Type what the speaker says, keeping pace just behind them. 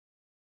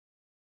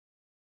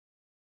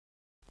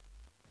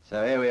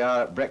So here we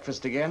are at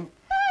breakfast again.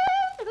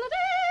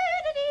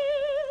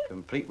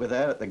 Complete with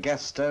her at the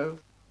gas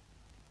stove.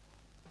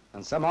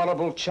 And some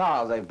horrible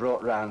child they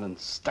brought round and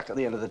stuck at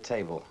the end of the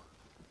table.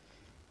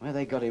 Where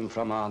they got him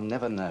from, I'll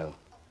never know.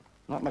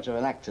 Not much of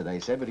an actor, they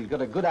said, but he's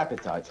got a good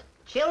appetite.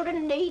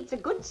 Children needs a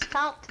good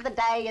start to the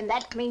day, and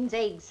that means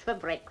eggs for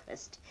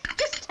breakfast.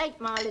 Just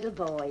take my little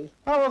boy.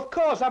 Oh, of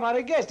course, I might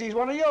have guessed he's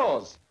one of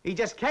yours. He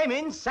just came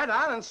in, sat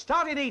down, and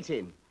started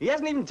eating. He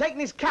hasn't even taken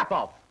his cap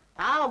off.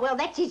 Ah, well,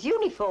 that's his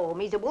uniform.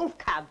 He's a wolf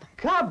cub.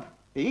 Cub?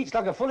 He eats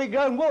like a fully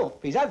grown wolf.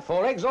 He's had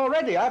 4 eggs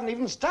already. I haven't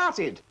even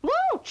started.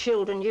 Well,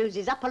 children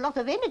uses up a lot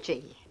of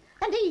energy.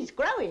 And he's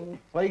growing.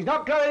 Well, he's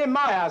not growing in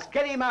my house.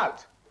 Get him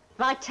out.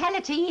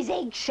 Vitality is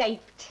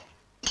egg-shaped.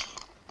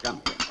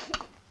 Come.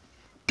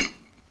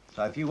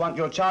 So if you want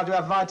your child to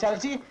have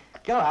vitality,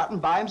 go out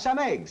and buy him some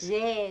eggs.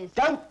 Yes.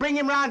 Don't bring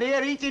him round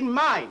here eating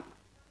mine.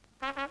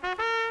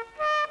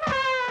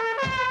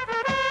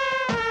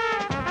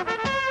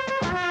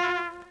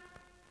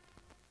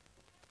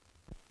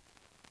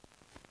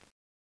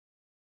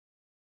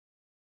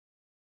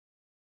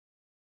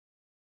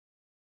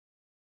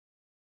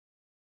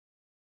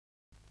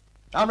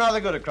 I'm rather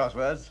good at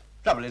crosswords.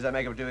 Trouble is, I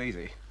make them too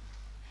easy.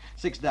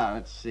 6 down,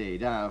 let's see,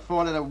 down.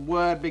 4-letter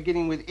word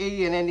beginning with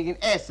E and ending in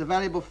S. A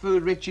valuable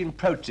food rich in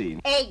protein.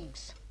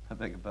 Eggs. I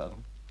beg your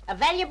pardon? A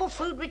valuable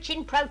food rich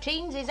in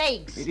proteins is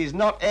eggs. It is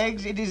not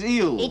eggs, it is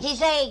eels. It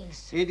is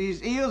eggs. It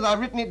is eels. I've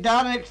written it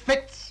down and it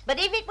fits. But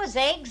if it was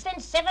eggs, then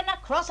 7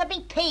 across would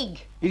be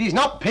pig. It is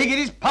not pig, it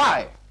is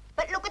pie.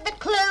 But look at the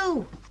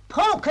clue.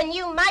 Pork, and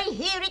you may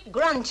hear it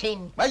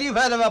grunting. Well, you've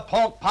heard of a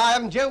pork pie,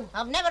 haven't you?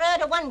 I've never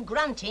heard of one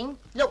grunting.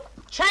 Look,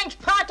 change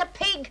pie to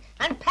pig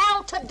and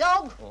pal to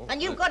dog,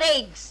 and you've got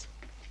eggs.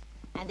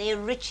 And they're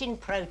rich in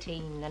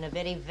protein and a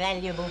very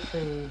valuable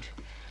food.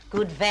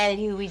 Good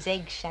value is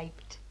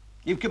egg-shaped.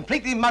 You've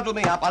completely muddled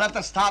me up. I'll have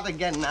to start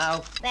again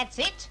now. That's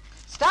it.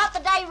 Start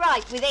the day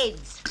right with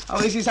eggs. Oh,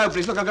 this is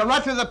hopeless. Look, I've gone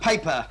right through the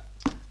paper.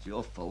 It's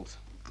your fault.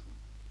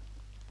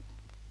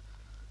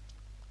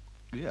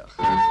 Yeah.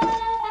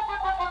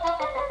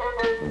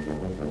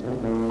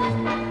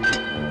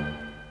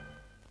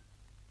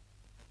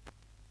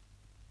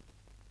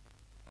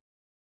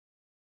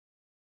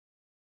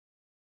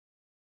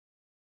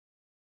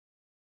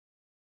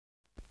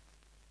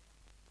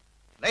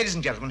 Ladies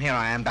and gentlemen, here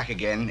I am back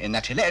again in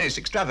that hilarious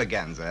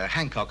extravaganza,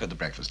 Hancock at the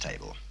breakfast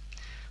table.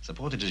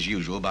 Supported as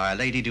usual by a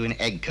lady doing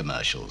egg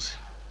commercials.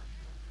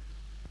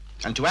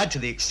 And to add to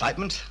the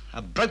excitement,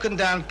 a broken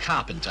down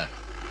carpenter.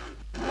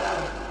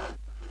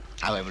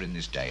 However, in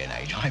this day and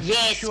age, I'm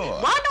yes, sure...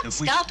 why not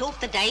start off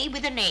the day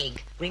with an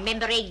egg?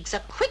 Remember, eggs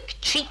are quick,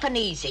 cheap and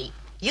easy.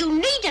 You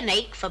need an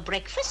egg for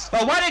breakfast.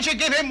 Well, why don't you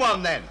give him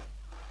one, then?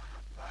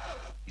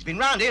 He's been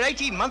round here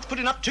 18 months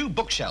putting up 2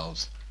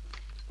 bookshelves.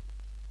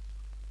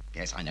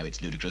 Yes, I know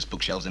it's ludicrous,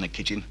 bookshelves in a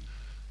kitchen.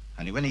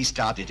 Only when he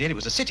started here, it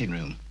was a sitting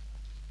room.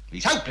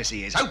 He's hopeless,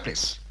 he is,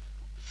 hopeless.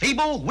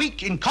 Feeble,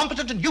 weak,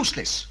 incompetent and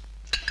useless.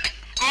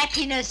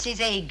 Happiness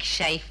is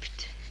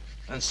egg-shaped.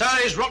 And so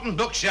is rotten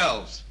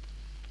bookshelves.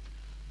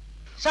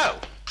 So,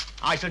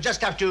 I shall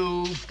just have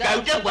to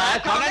go to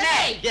work on an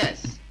egg.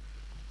 Yes.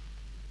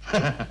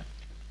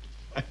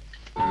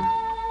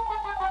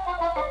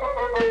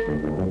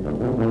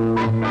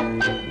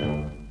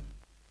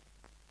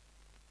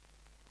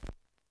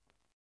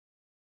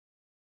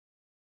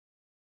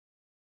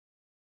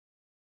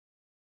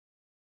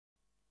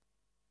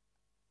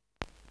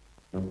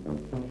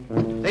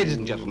 Ladies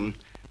and gentlemen,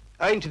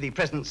 owing to the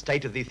present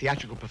state of the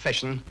theatrical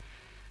profession,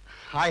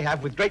 I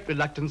have, with great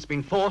reluctance,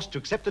 been forced to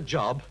accept a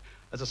job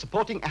as a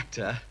supporting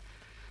actor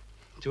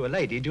to a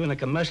lady doing a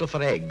commercial for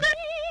eggs.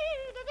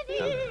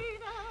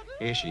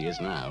 Here she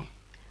is now.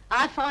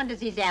 I find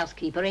as his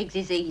housekeeper, eggs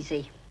is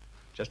easy.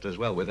 Just as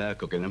well with her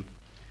cooking them.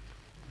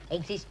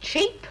 Eggs is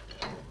cheap,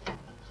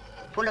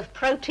 full of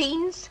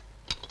proteins,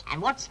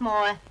 and what's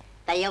more,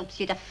 they helps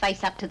you to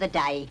face up to the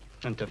day.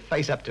 And to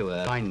face up to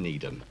her, I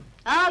need them.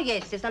 Oh,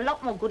 yes, there's a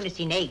lot more goodness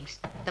in eggs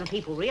than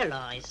people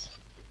realise.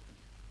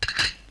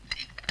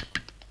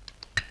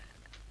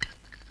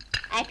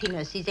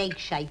 Happiness is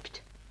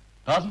egg-shaped.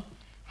 Pardon?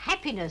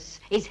 Happiness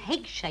is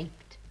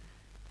egg-shaped.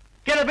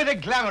 Get a bit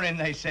of glamour in,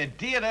 they said.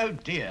 Dear, oh,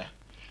 dear.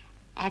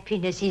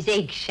 Happiness is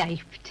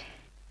egg-shaped.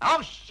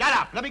 Oh, shut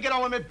up. Let me get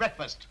on with my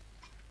breakfast.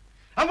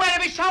 And where are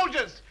my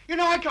soldiers? You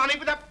know I can't eat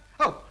without...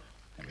 Oh,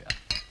 there we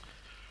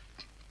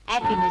are.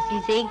 Happiness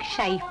is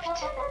egg-shaped.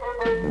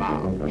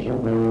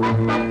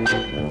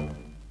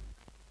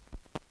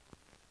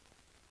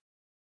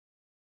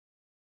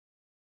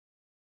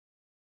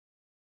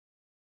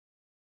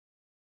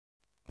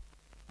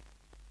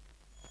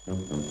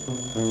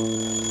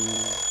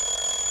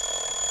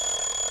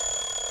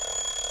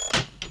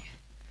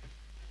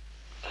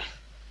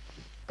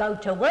 Go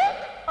to work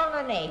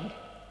on an egg.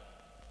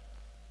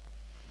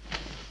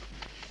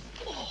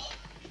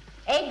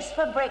 Eggs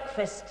for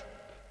breakfast.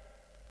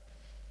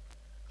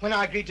 When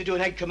I agreed to do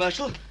an egg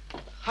commercial,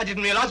 I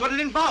didn't realize what it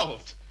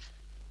involved.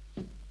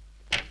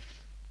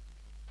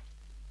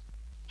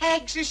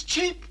 Eggs is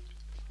cheap.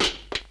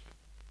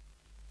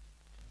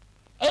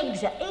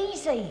 Eggs are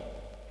easy.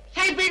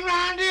 They've been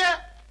round here.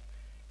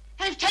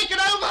 They've taken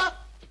over.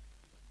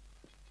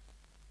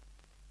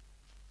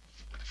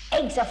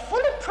 Eggs are full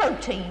of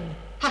protein.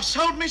 I've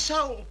sold my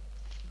soul.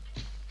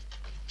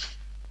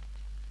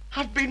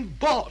 I've been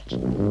bought. Oh,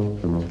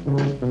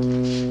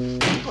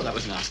 that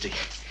was nasty.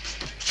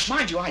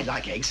 Mind you, I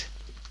like eggs.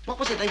 What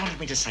was it they wanted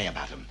me to say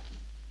about them?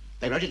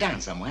 They wrote it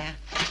down somewhere.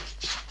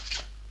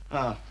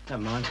 Oh,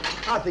 never mind.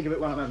 I'll think of it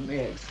when I'm having my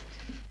eggs.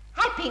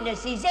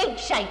 Happiness is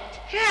egg-shaped.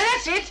 Yeah,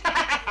 that's it.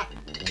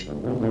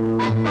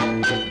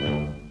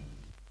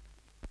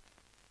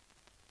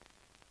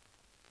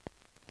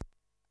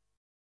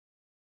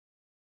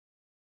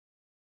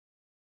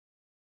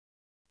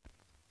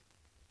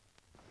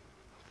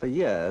 For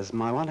years,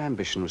 my one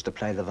ambition was to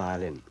play the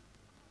violin.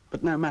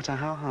 But no matter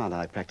how hard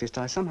I practiced,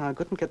 I somehow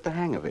couldn't get the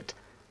hang of it.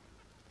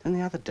 Then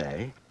the other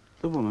day,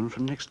 the woman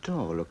from next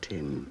door looked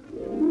in.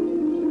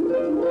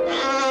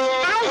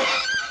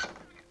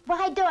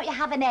 Why don't you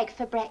have an egg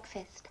for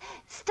breakfast?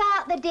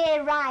 Start the day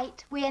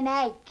right with an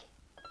egg.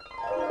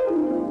 I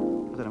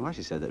don't know why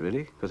she said that,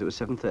 really, because it was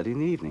 7:30 in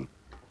the evening.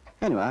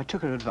 Anyway, I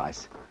took her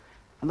advice.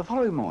 And the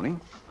following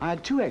morning, I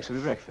had 2 eggs for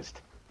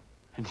breakfast.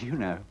 And you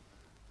know,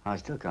 I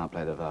still can't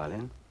play the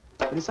violin.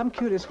 But in some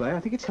curious way, I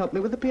think it's helped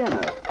me with the piano.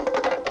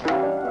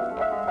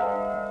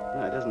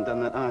 No, it hasn't done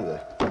that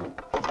either.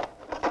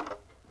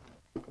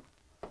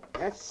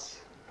 Yes,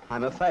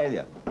 I'm a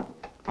failure.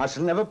 I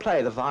shall never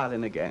play the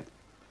violin again.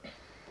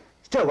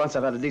 Still, once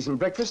I've had a decent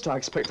breakfast, I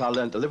expect I'll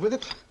learn to live with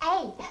it.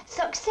 Hey,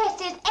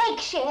 success is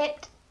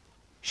egg-shaped.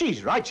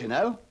 She's right, you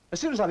know. As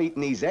soon as I've eaten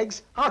these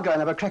eggs, I'll go and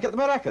have a crack at the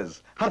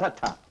maracas.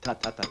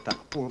 Ha-ta-ta-ta-ta-ta-ta.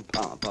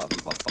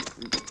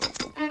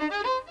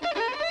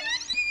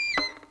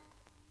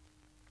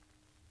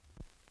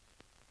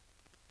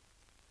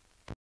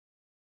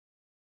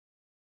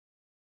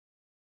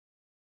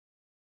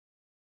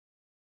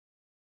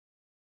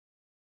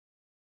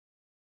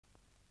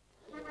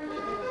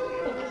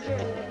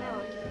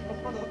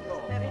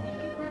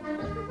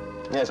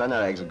 Yes, I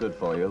know eggs are good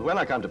for you. When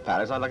I come to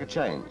Paris, I'd like a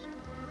change.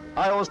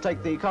 I always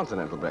take the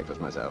continental breakfast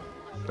myself.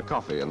 The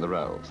coffee and the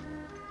rolls.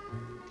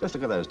 Just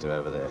look at those 2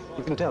 over there.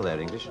 You can tell they're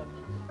English.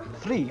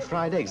 3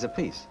 fried eggs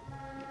apiece.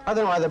 I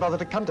don't know why they bother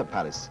to come to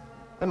Paris.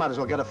 They might as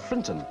well get a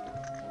Frinton.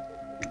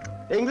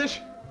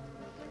 English?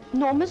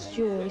 Non,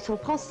 monsieur, ils sont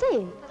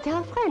français. C'est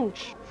un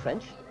French.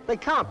 French? They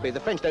can't be.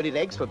 The French don't eat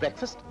eggs for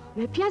breakfast.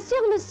 Mais bien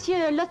sûr,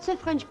 monsieur. Lots of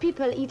French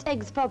people eat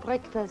eggs for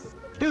breakfast.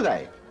 Do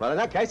they? Well, in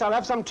that case, I'll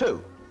have some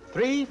too.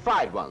 3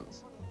 fried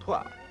ones.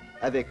 3.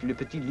 Avec le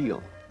petit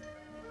lion.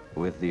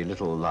 With the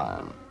little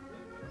lion.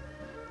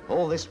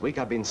 All this week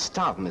I've been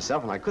starving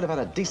myself and I could have had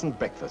a decent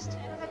breakfast.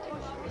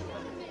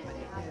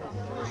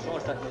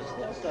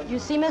 You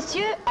see,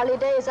 monsieur,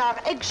 holidays are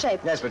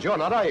egg-shaped. Yes, but you're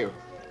not, are you?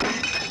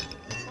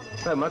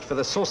 So much for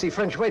the saucy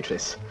French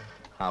waitress.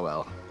 Ah,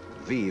 well.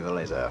 Vive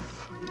les œufs.